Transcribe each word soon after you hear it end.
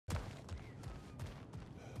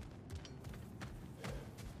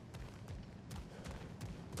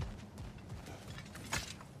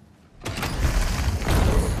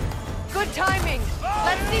Good timing!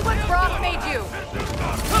 Let's see what Brock made you!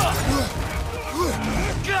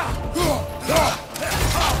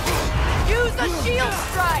 Use a shield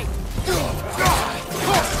strike!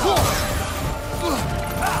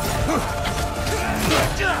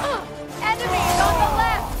 Enemies on the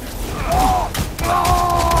left!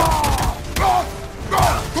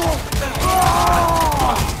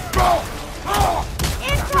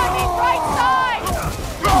 Incoming right side!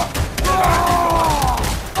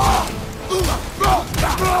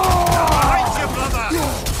 Behind you, brother!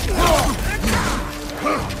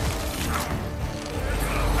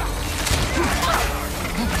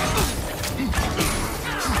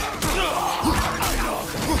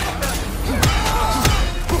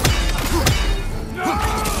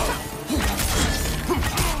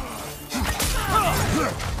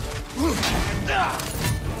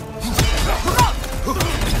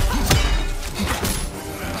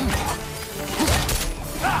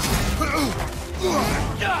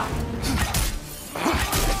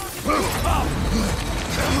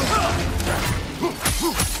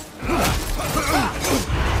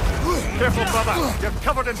 Careful, brother! You're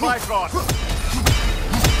covered in Bifrost!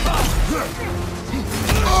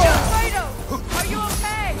 Fredo! Are you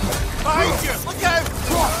okay? Behind you! Look out!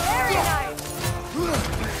 Very nice!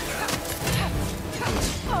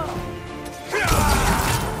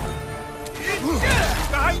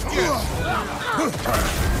 Behind you!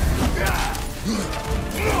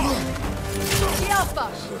 The Alpha!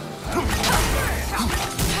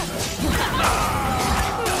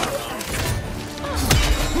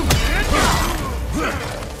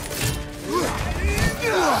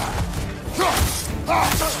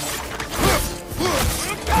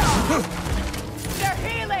 They're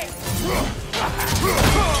healing!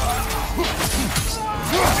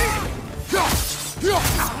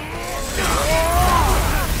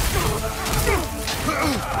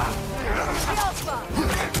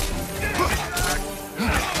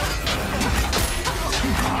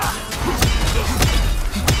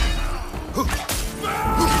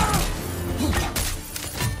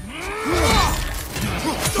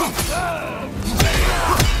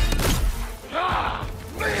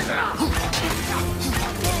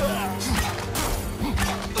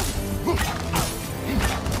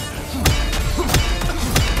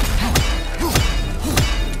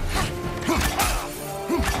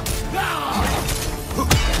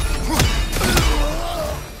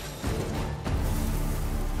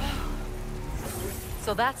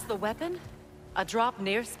 So that's the weapon? A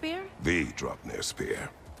drop-near spear? The drop-near spear.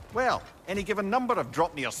 Well, any given number of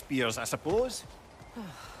drop-near spears, I suppose.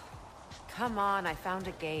 Come on, I found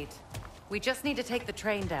a gate. We just need to take the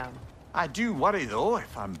train down. I do worry, though,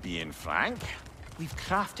 if I'm being frank. We've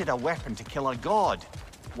crafted a weapon to kill a god.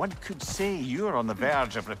 One could say you're on the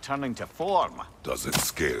verge of returning to form. Does it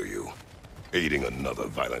scare you? Aiding another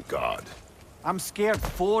violent god? I'm scared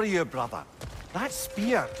for you, brother. That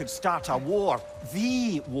spear could start a war.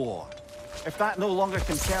 The war. If that no longer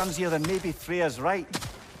concerns you, then maybe Freya's right.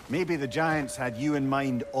 Maybe the giants had you in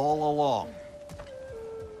mind all along.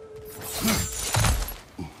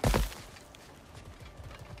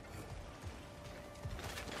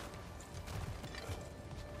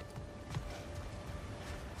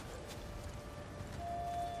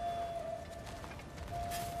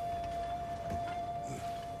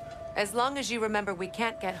 As long as you remember we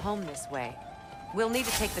can't get home this way. We'll need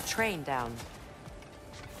to take the train down.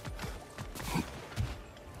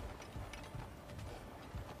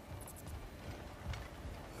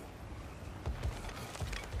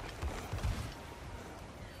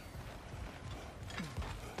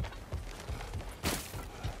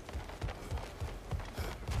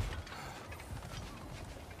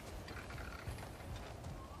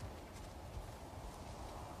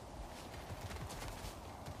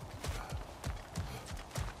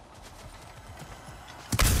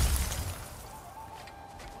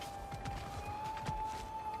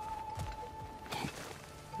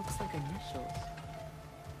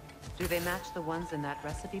 Do they match the ones in that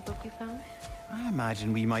recipe book you found? I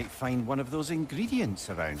imagine we might find one of those ingredients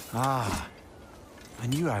around. Ah, I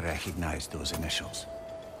knew I recognized those initials.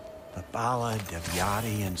 The Ballad of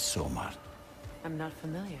Yari and Somar. I'm not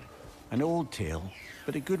familiar. An old tale,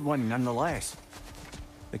 but a good one nonetheless.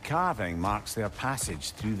 The carving marks their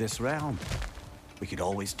passage through this realm. We could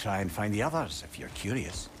always try and find the others, if you're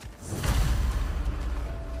curious.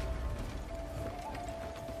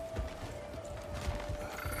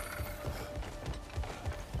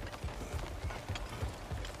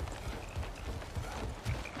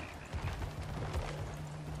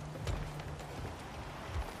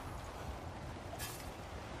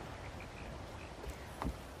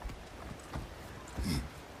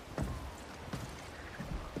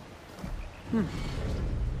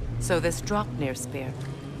 So this Draupnir spear.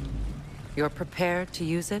 You're prepared to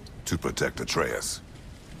use it? To protect Atreus.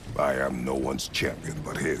 I am no one's champion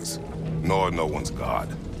but his, nor no one's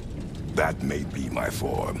god. That may be my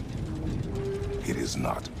form. It is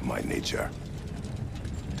not my nature.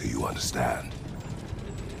 Do you understand?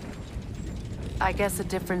 I guess a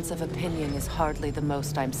difference of opinion is hardly the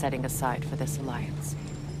most I'm setting aside for this alliance.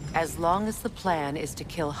 As long as the plan is to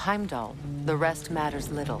kill Heimdall, the rest matters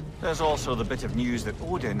little. There's also the bit of news that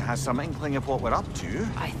Odin has some inkling of what we're up to.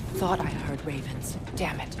 I thought I heard ravens.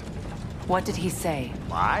 Damn it. What did he say?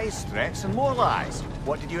 Lies, threats, and more lies.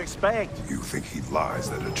 What did you expect? You think he lies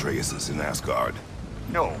that Atreus is in Asgard?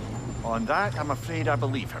 No. On that, I'm afraid I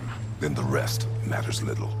believe him. Then the rest matters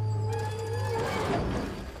little.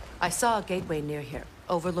 I saw a gateway near here,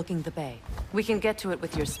 overlooking the bay. We can get to it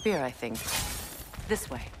with your spear, I think. This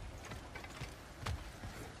way.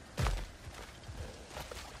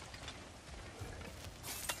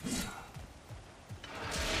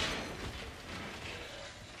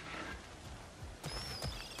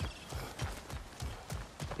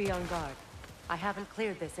 Be on guard. I haven't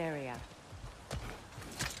cleared this area.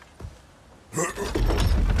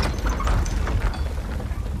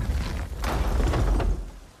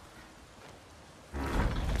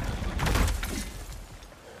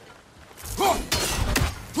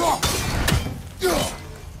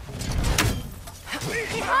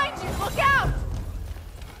 Behind you! Look out!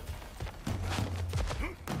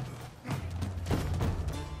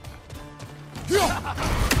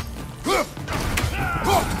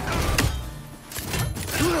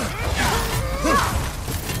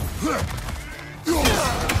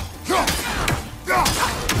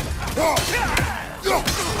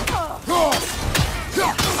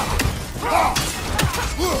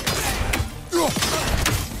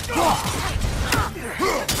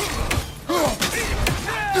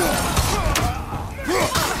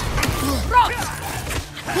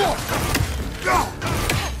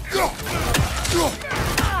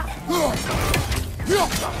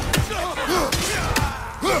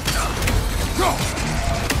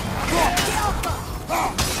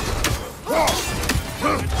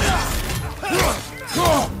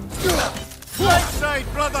 Right side,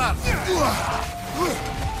 brother!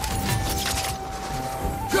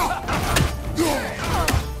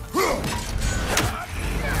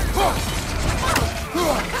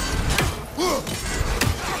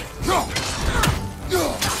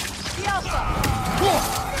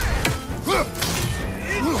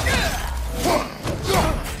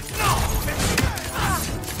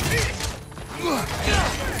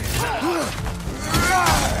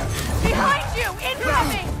 Behind you!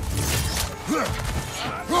 Incoming!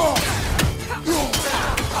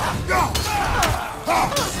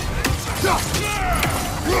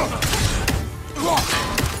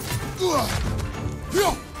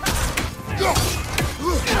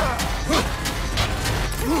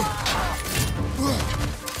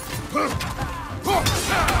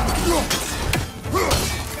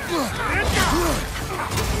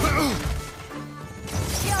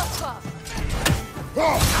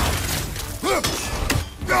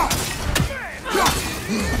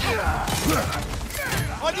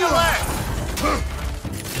 On your left!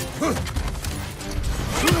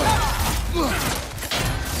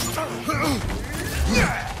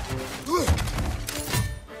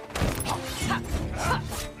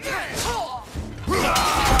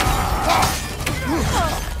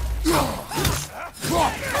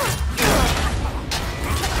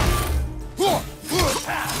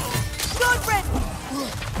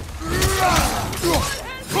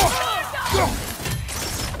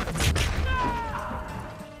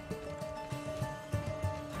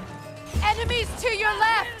 Enemies to your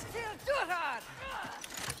left!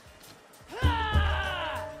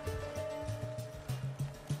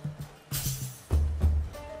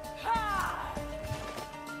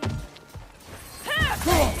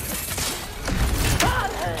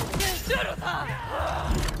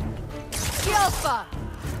 Alpha!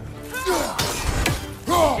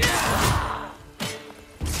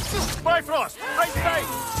 Bifrost! Right side!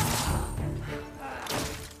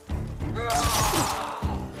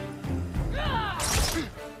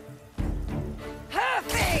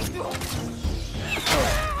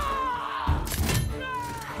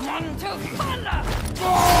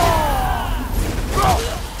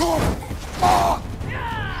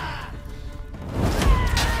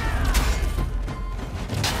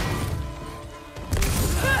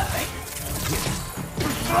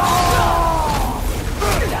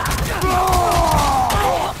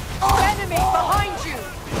 Enemy behind you!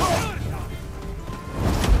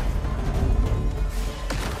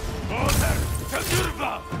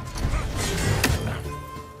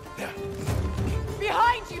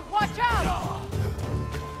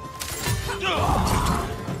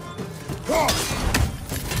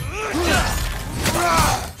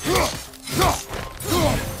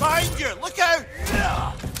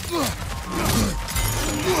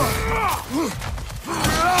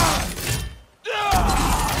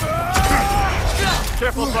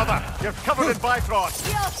 careful, brother. You're covered in bifrost.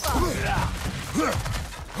 Shield strike!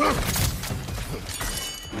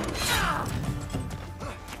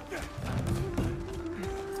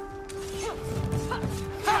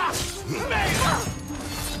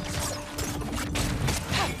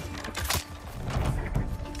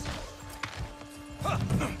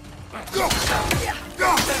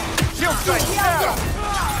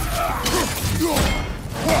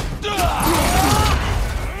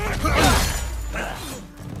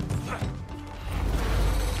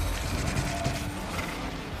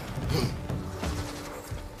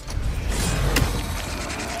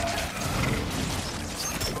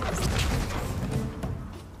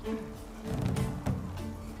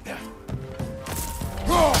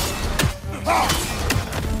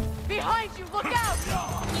 Behind you, look out!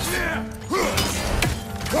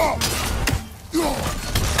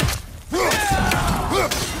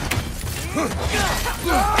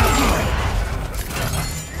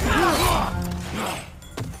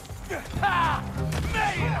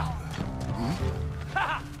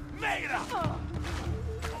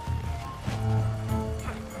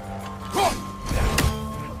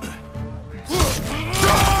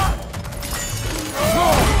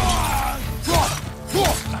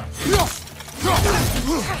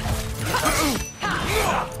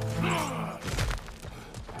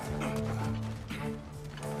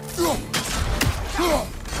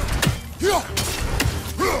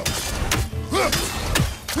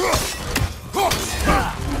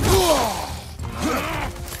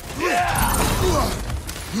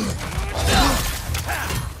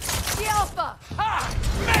 The Alpha!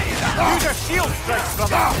 Use your shield strike,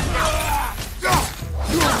 brother!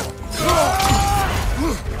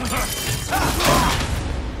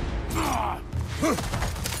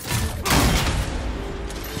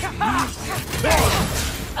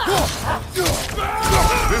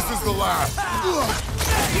 This is the last.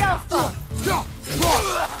 The Alpha!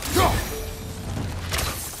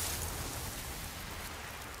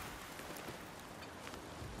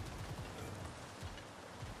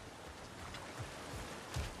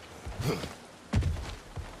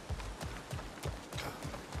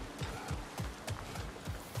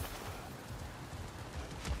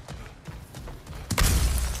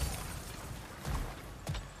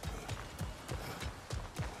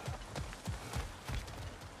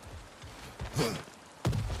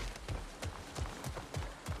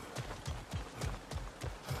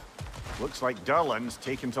 Looks like Durlin's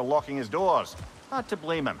taken to locking his doors. Hard to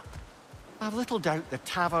blame him. I've little doubt the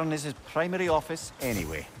tavern is his primary office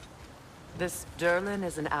anyway. This Durlin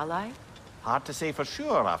is an ally? Hard to say for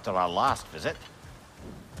sure after our last visit.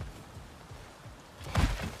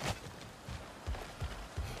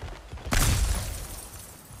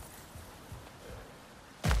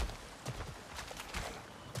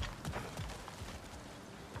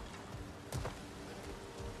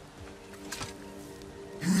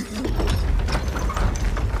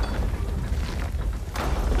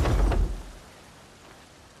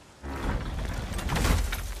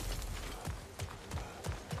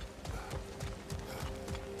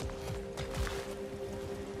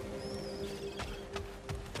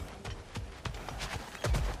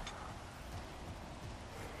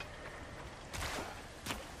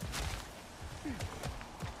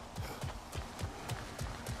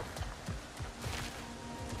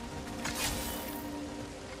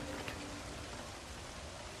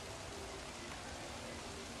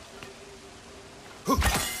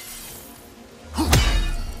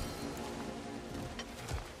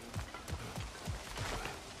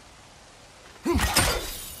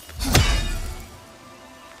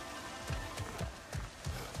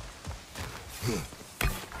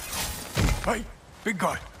 Hey, big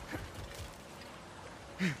guy.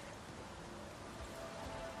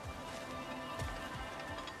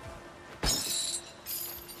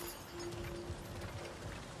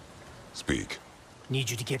 Speak. Need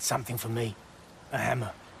you to get something for me. A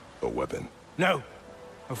hammer. A weapon. No.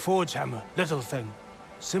 A forge hammer. Little thing.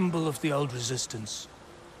 Symbol of the old resistance.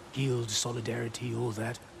 Guild, solidarity, all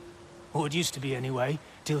that. Or it used to be anyway,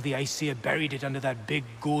 till the Æsir buried it under that big,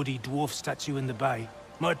 gaudy dwarf statue in the bay.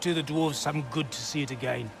 Might do the dwarves some good to see it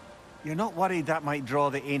again. You're not worried that might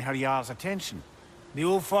draw the Einherjar's attention? The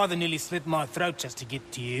old father nearly slit my throat just to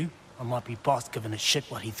get to you. I might be past giving a shit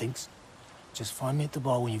what he thinks. Just find me at the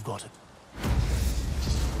bar when you've got it.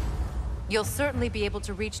 You'll certainly be able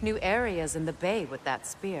to reach new areas in the bay with that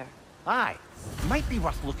spear. Aye. Might be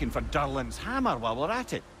worth looking for Durlin's hammer while we're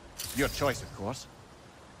at it. Your choice, of course.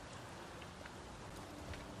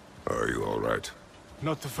 Are you all right?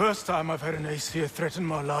 Not the first time I've had an Æsir threaten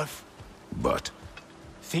my life. But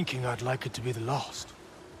Thinking I'd like it to be the last.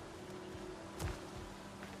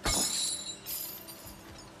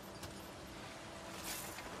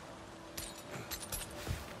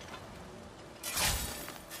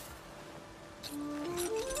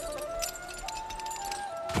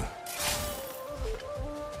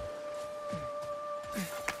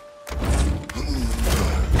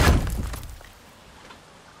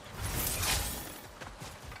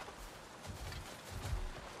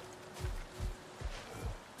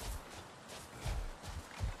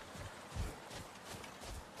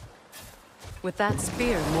 With that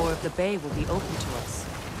spear, more of the bay will be open to us.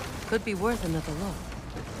 Could be worth another look.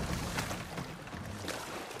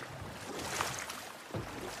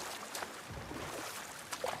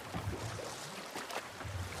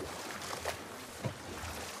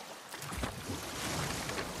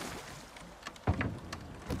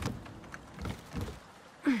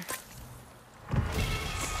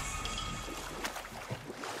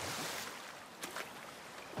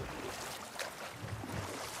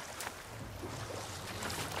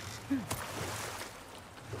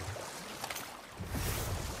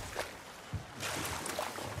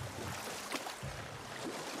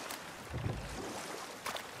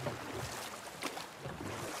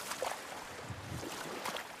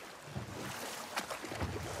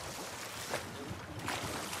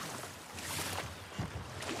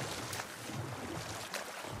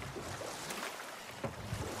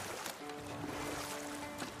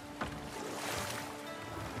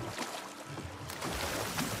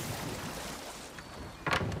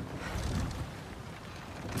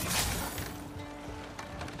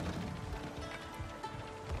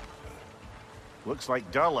 Looks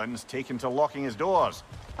like Durlin's taken to locking his doors.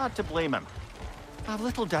 Hard to blame him. I've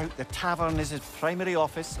little doubt the tavern is his primary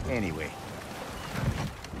office anyway.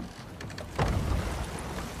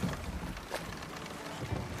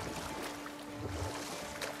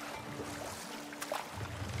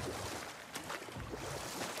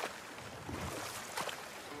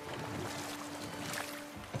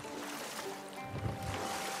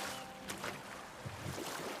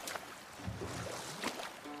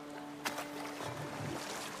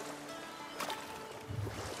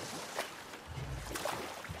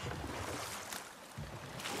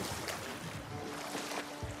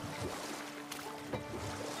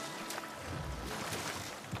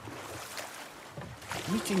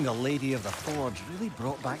 Meeting the Lady of the Forge really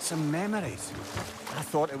brought back some memories. I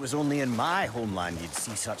thought it was only in my homeland you'd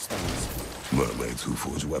see such things. Mermaids who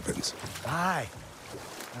forge weapons. Aye.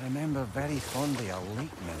 I remember very fondly a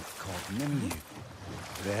lake nymph called Nimue.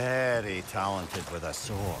 Very talented with a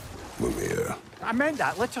sword. Mimir. I meant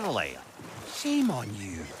that literally. Shame on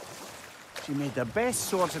you. She made the best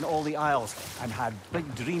swords in all the Isles and had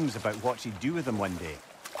big dreams about what she'd do with them one day.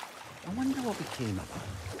 I wonder what became of her.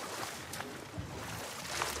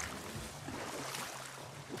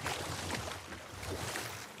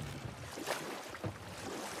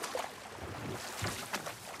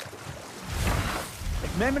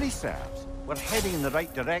 If memory serves, we're heading in the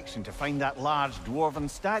right direction to find that large dwarven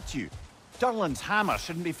statue. Durlin's hammer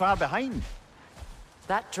shouldn't be far behind.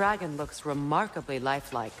 That dragon looks remarkably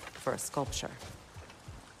lifelike for a sculpture.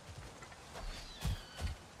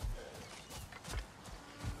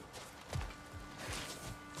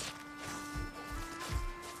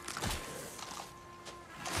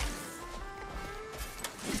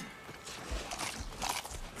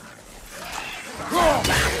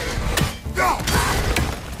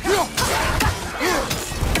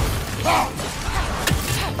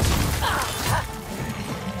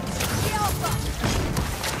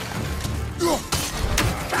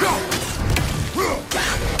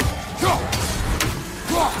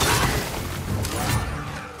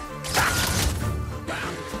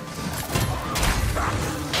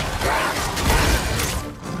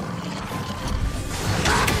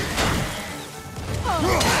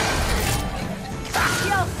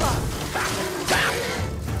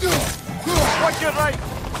 Watch your right!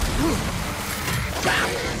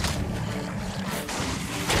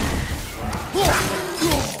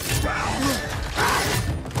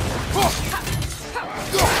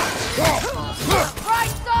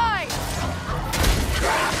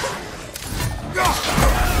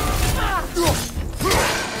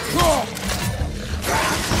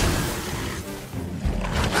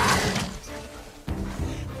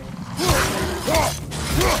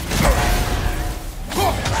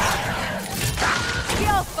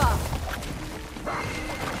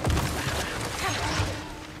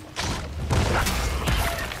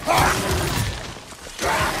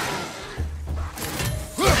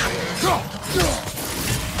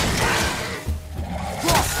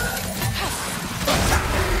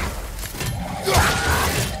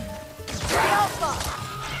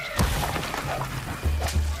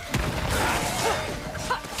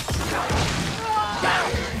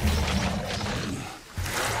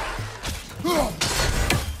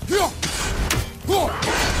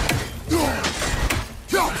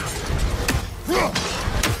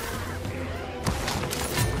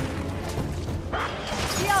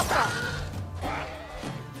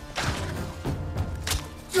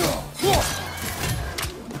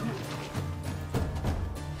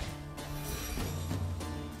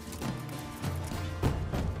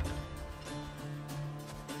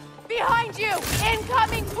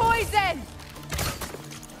 Incoming poison!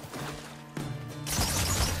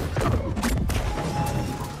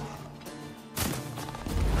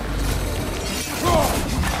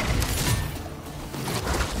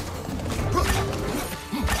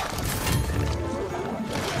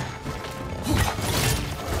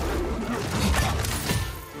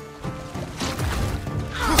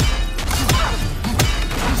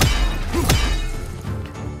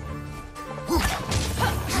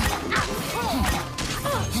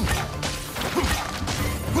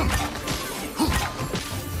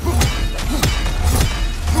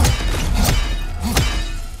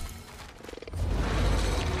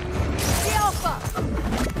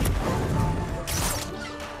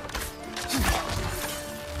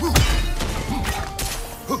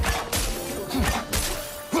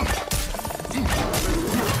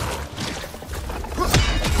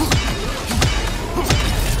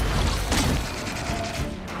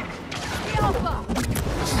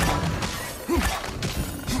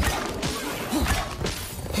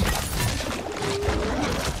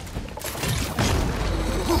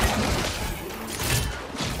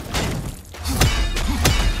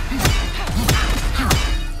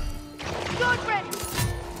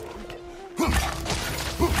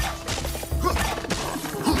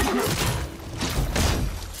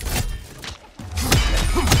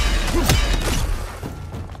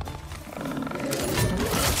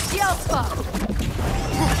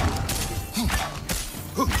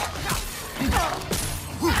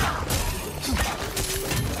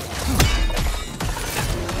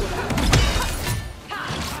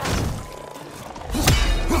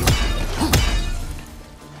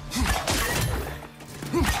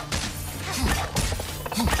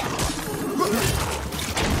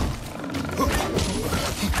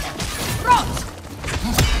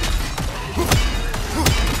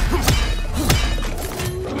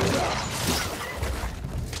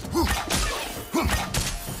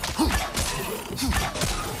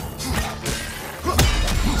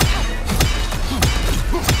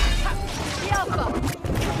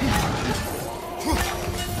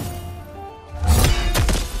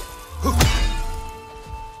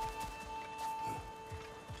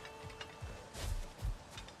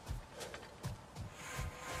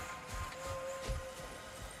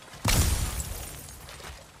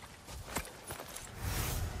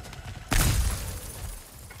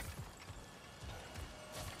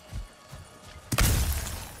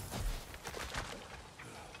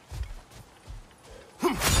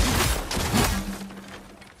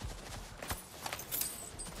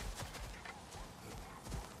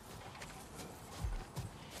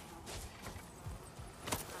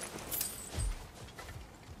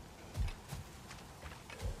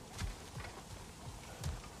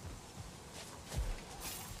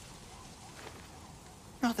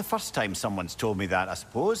 Not the first time someone's told me that, I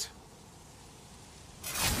suppose.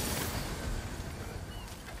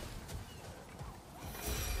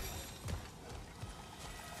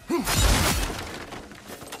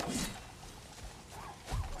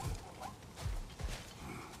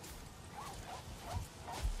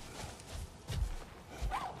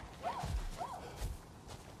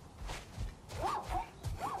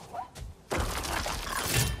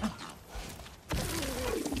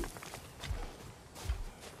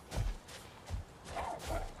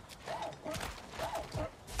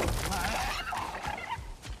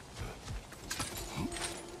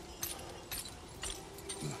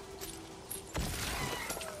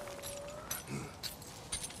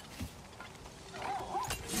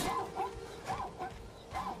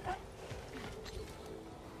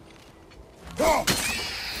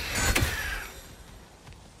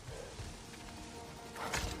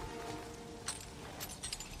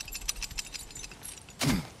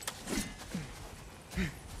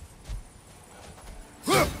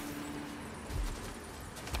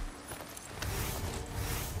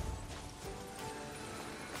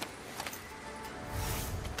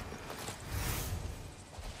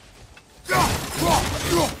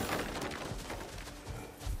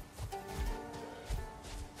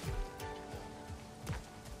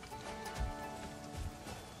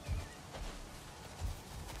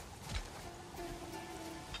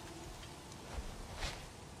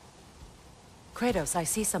 Kratos, I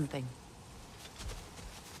see something.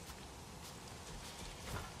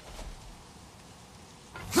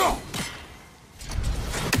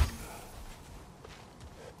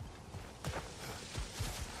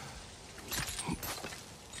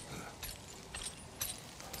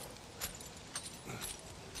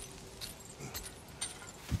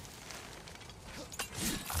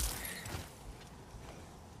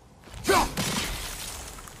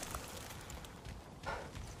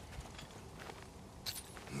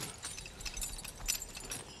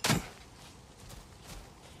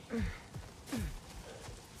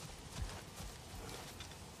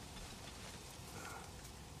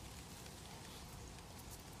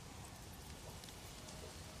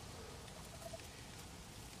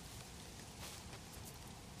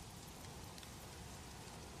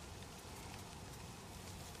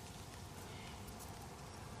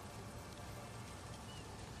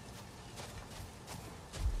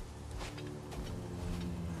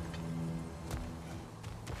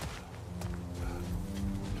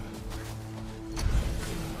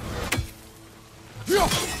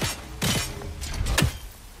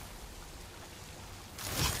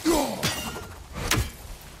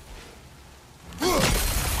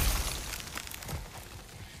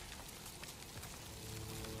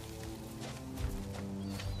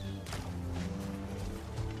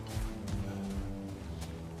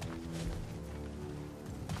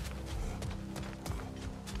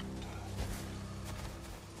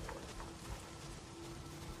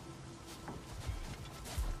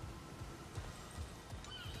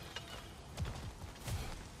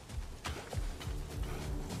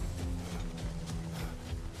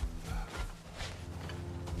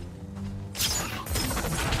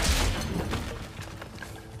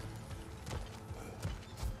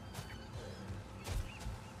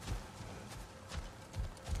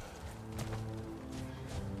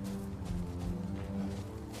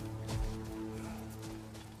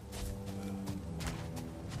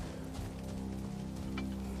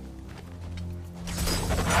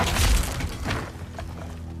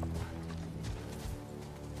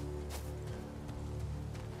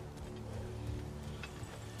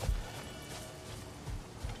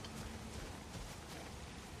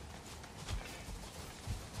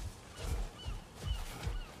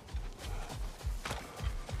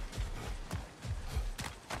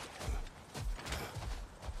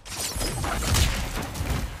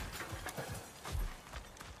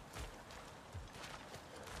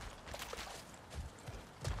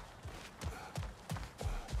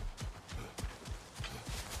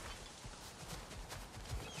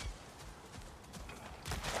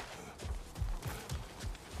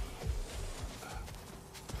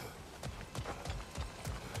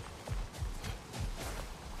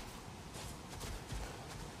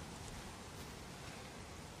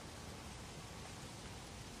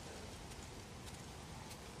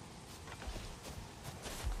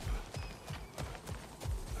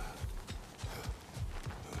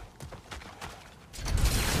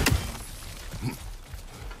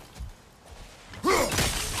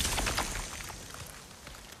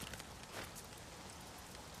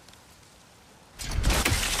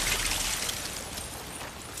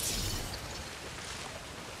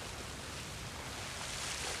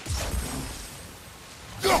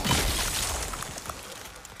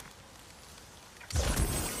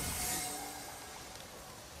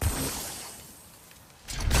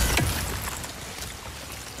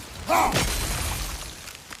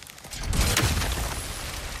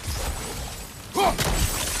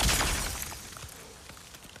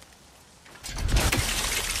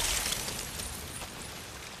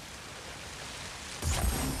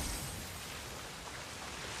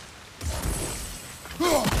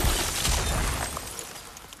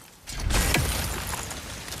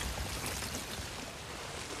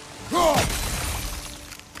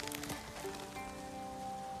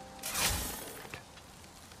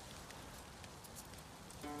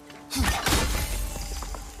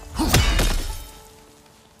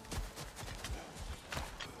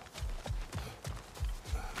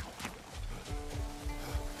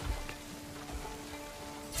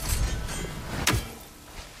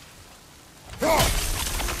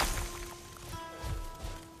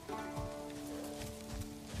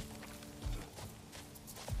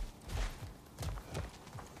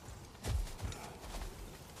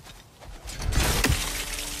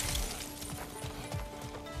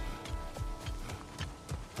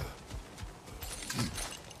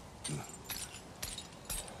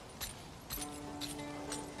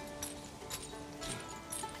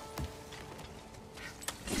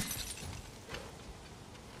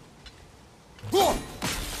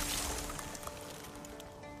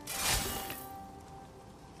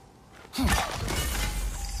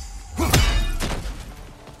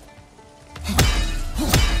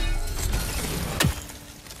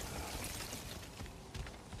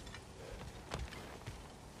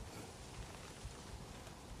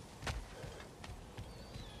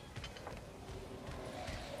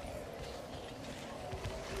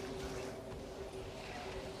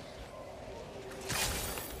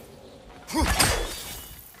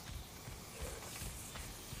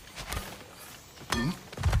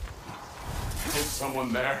 Is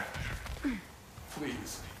someone there?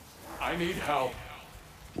 Please. I need help.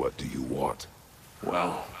 What do you want?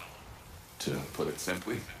 Well, to put it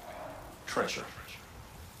simply, treasure.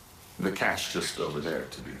 The cache just over there,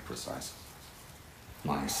 to be precise.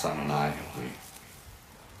 My son and I,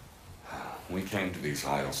 we came to these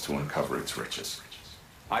isles to uncover its riches.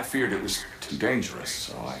 I feared it was too dangerous,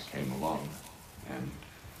 so I came alone. And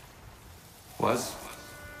was,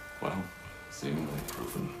 well, seemingly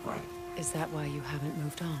proven right. Is that why you haven't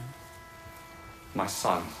moved on? My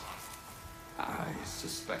son, I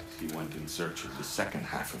suspect he went in search of the second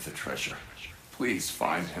half of the treasure. Please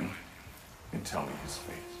find him and tell me his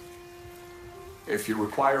fate. If you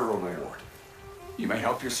require a reward, you may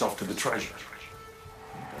help yourself to the treasure.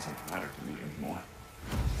 It doesn't matter to me anymore.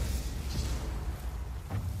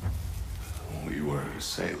 We were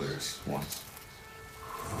sailors once.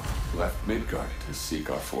 Left Midgard to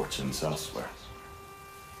seek our fortunes elsewhere.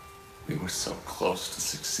 We were so close to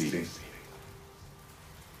succeeding.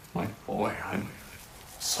 My boy, I'm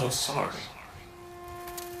so sorry.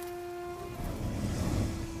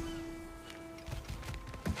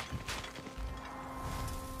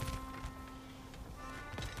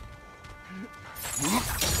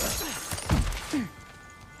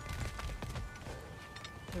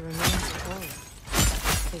 The remains of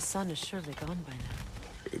Olaf. His son is surely gone by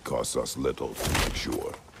now. It costs us little to make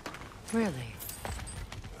sure. Really?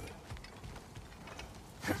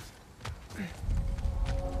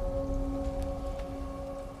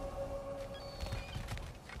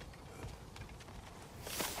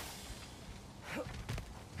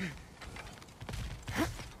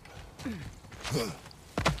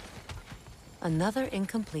 Another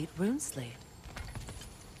incomplete rune slate.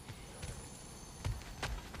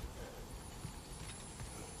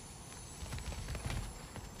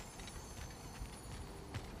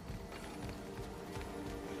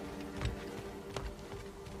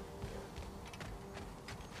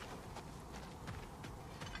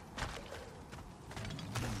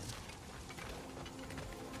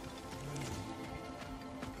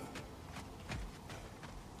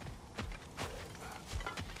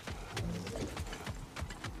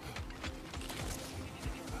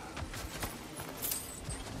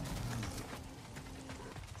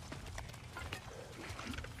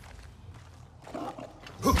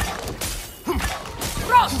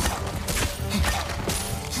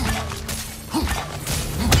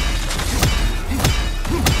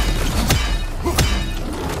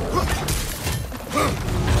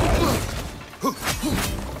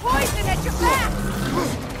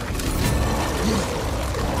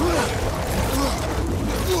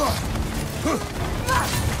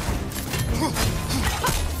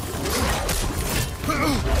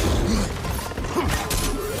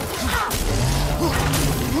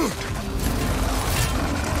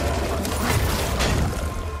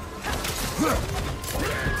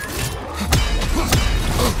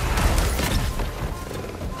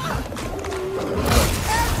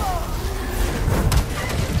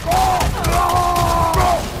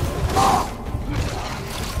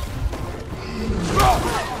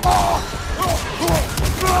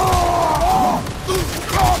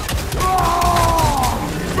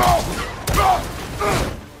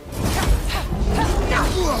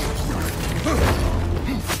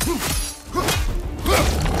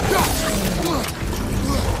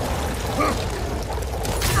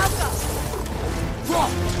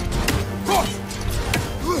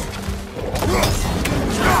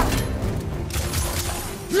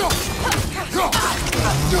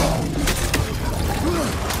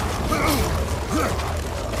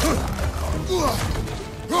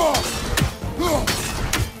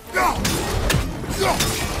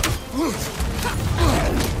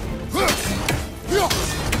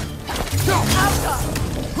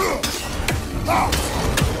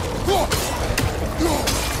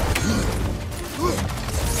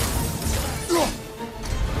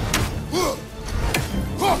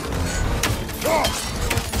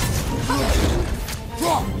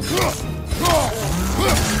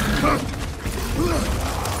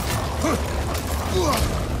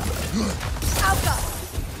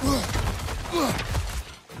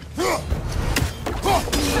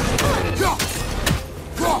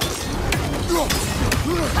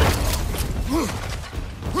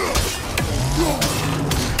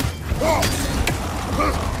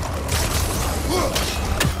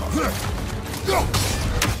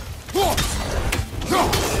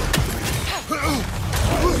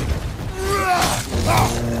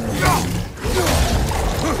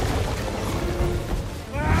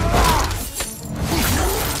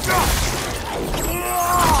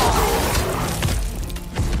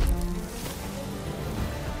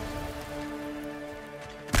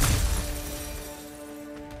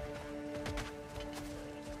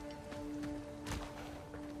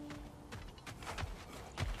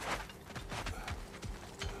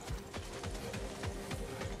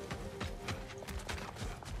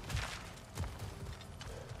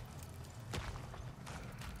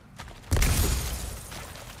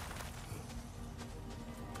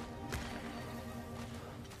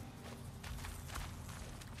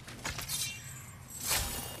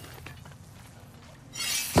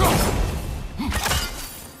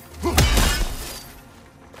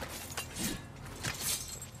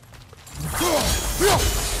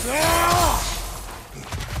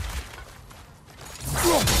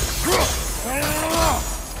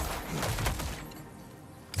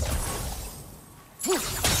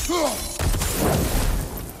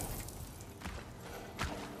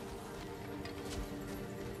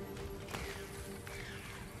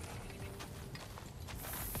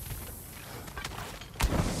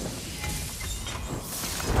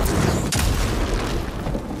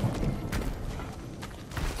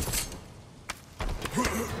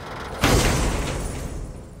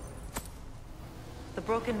 The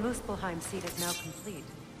broken Muspelheim seat is now complete.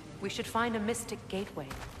 We should find a mystic gateway.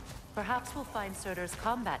 Perhaps we'll find Surtur's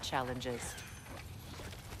combat challenges.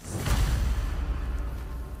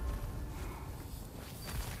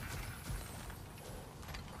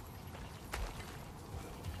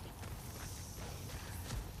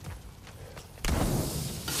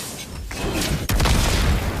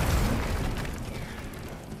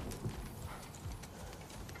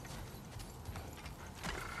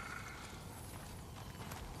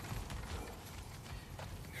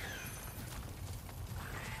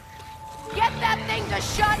 Get that thing to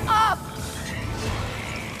shut up!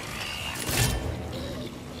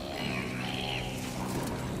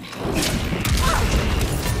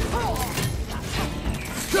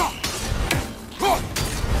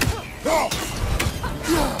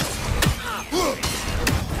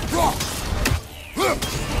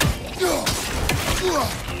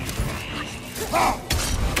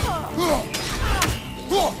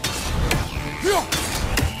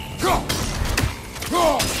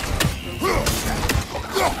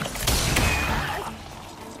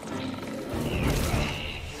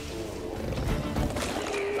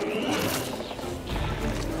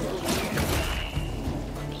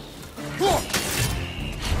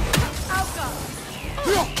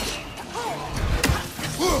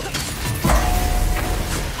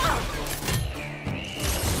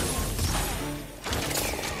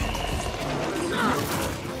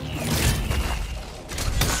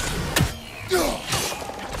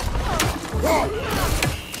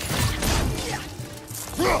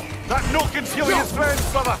 That note can heal his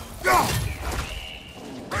friends, brother!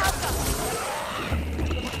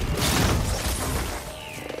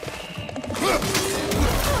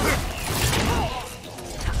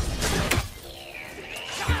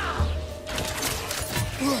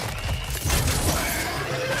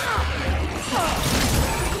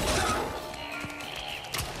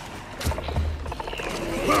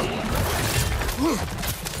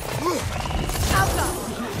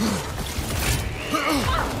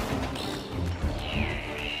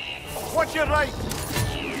 Watch your right!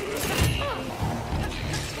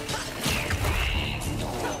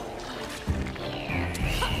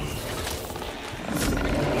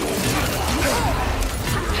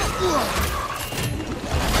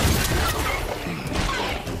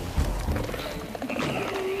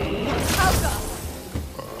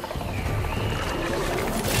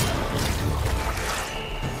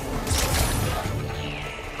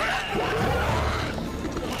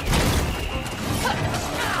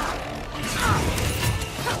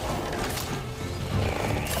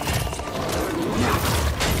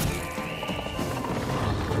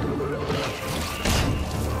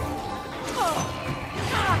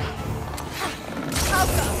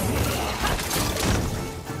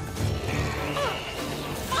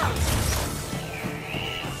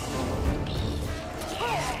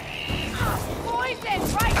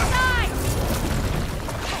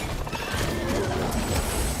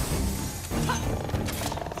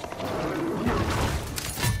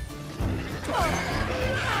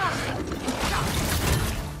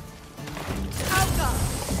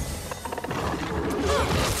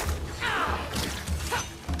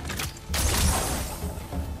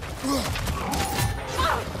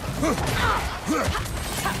 One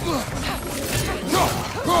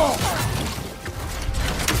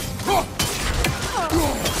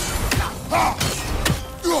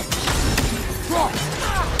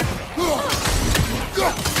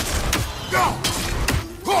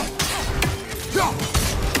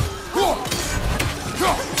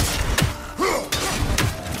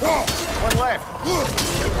left.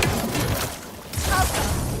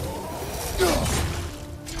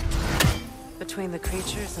 Between the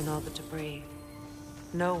creatures and all the debris,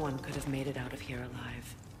 no one could have made it out of here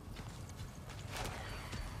alive.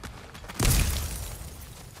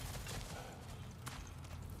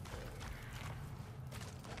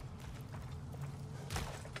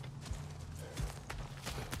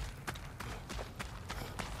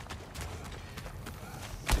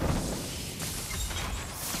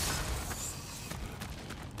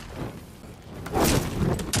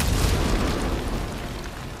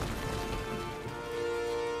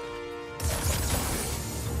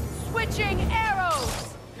 Switching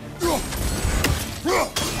arrows!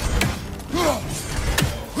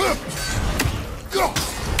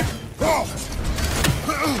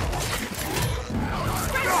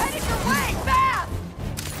 Sprint headed your way, fast!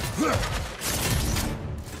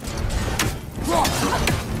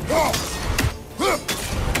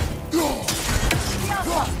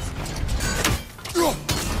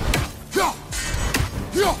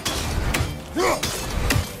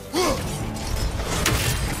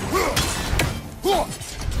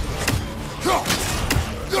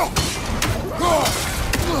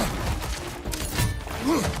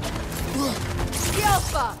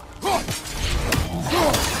 Alpha!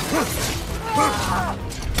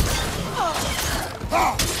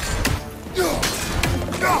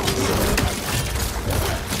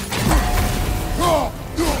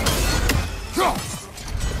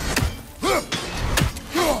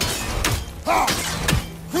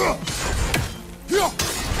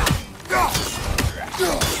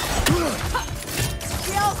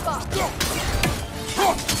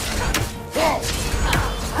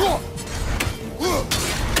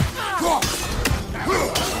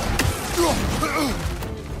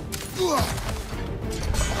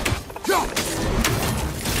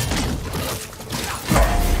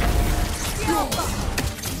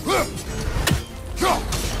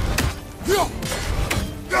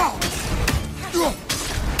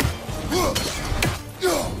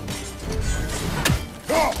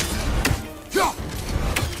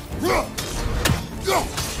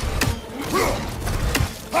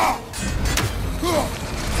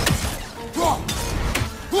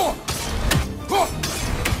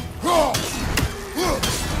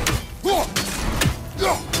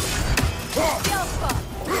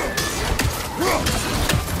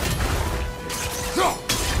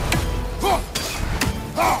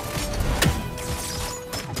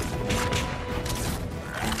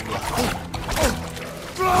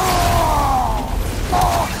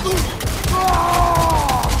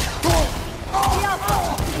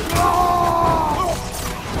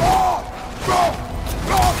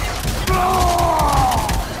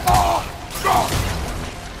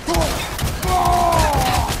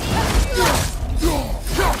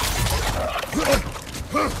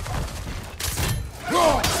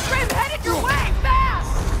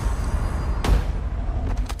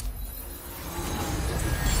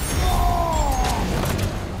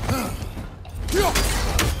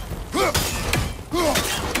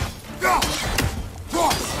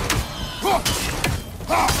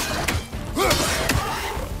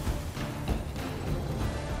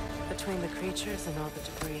 Between the creatures and all the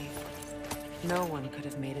debris, no one could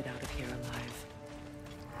have made it out of here alive.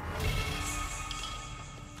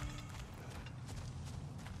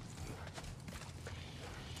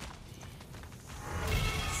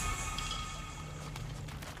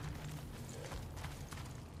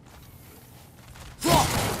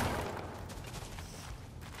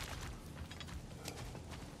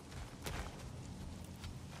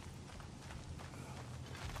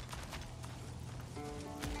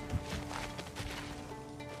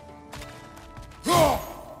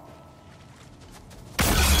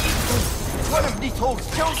 One of Niflheim's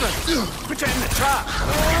children! Put it in the trap!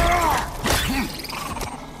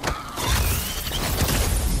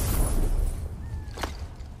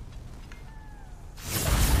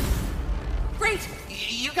 Great!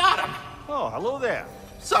 You got him! Oh, hello there.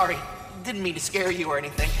 Sorry, didn't mean to scare you or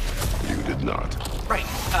anything. You did not. Right,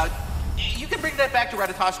 you can bring that back to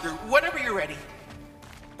Ragnarök whenever you're ready.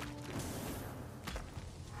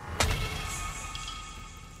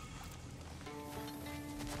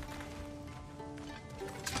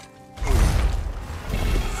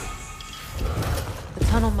 The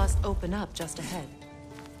tunnel must open up just ahead.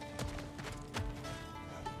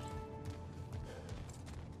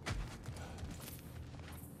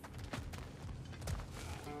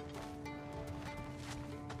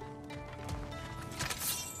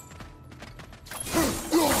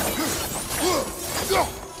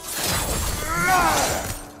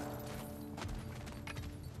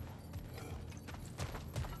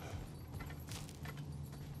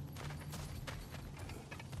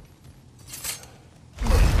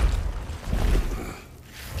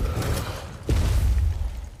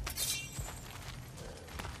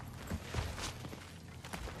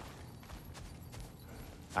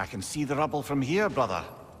 I can see the rubble from here, brother.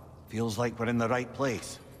 Feels like we're in the right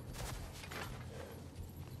place.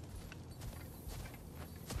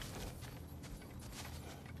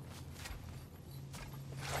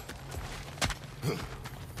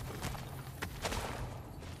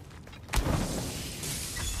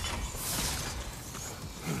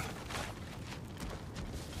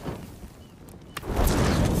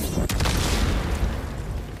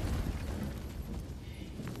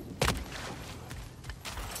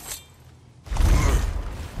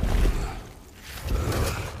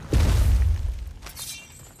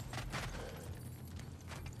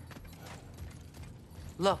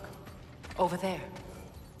 Look, over there.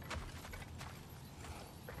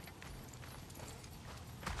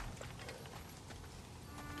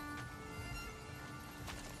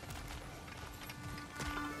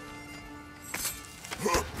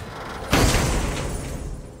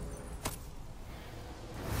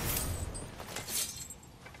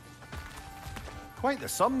 Quite the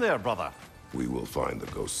sum there, brother. We will find the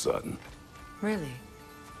ghost son. Really?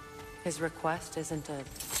 His request isn't a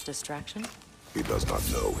distraction? He does not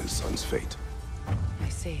know his son's fate. I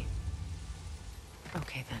see.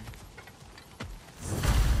 Okay, then.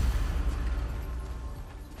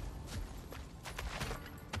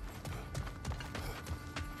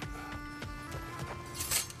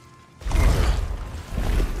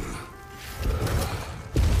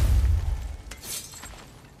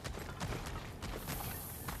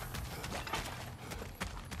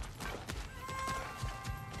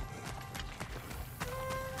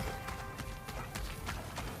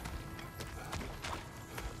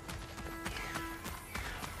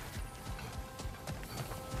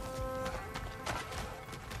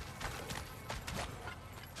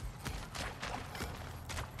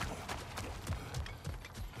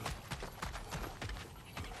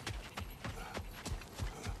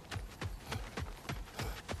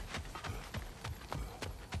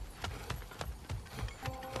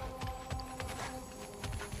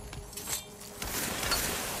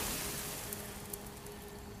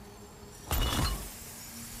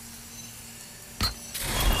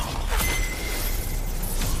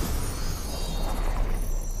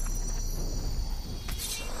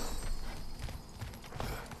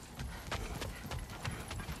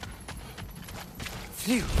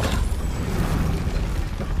 Phew.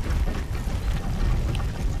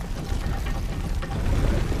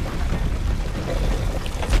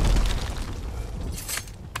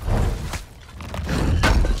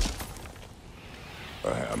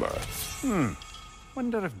 A hammer.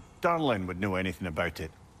 Wonder if Durlin would know anything about it.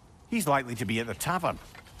 He's likely to be at the tavern.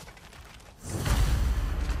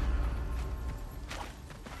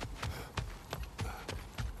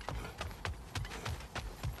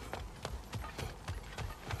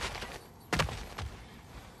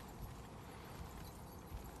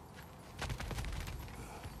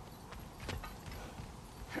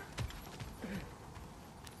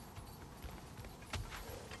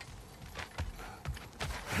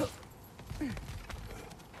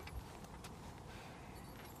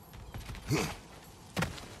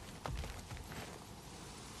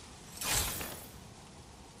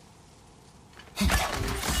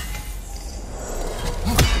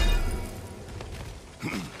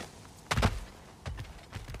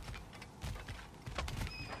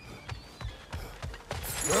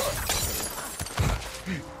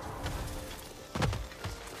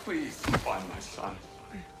 Please find my son.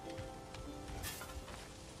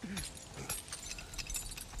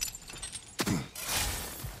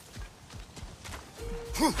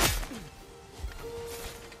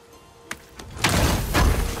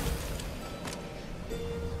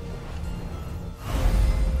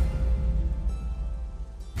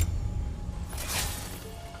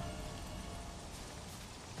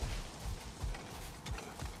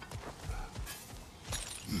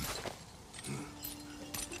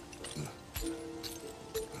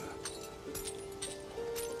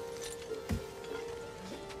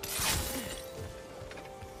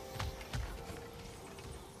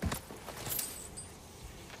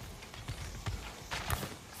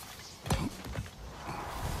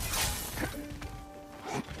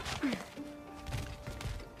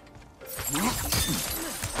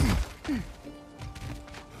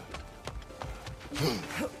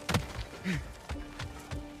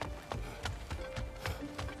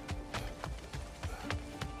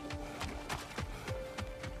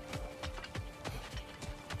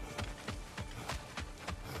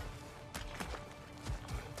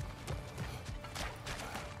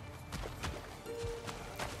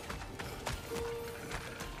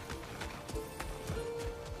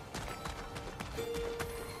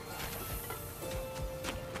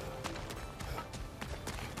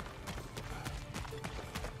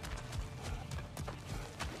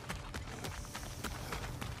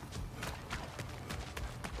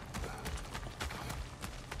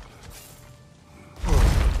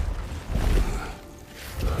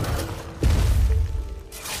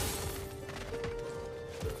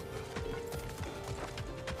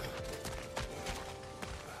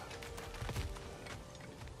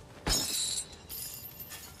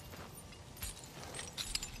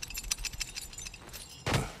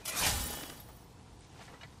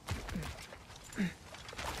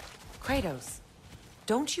 Kratos,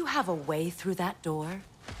 don't you have a way through that door?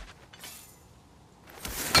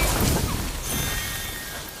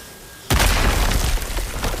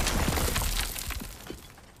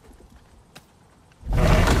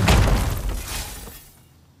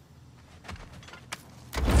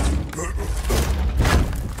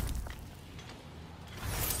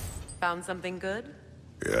 Found something good?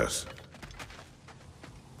 Yes.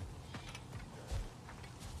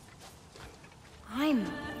 I'm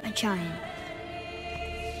a giant.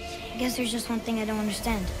 I guess there's just one thing I don't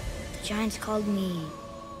understand. The giants called me...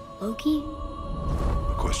 Loki?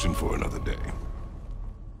 A question for another day.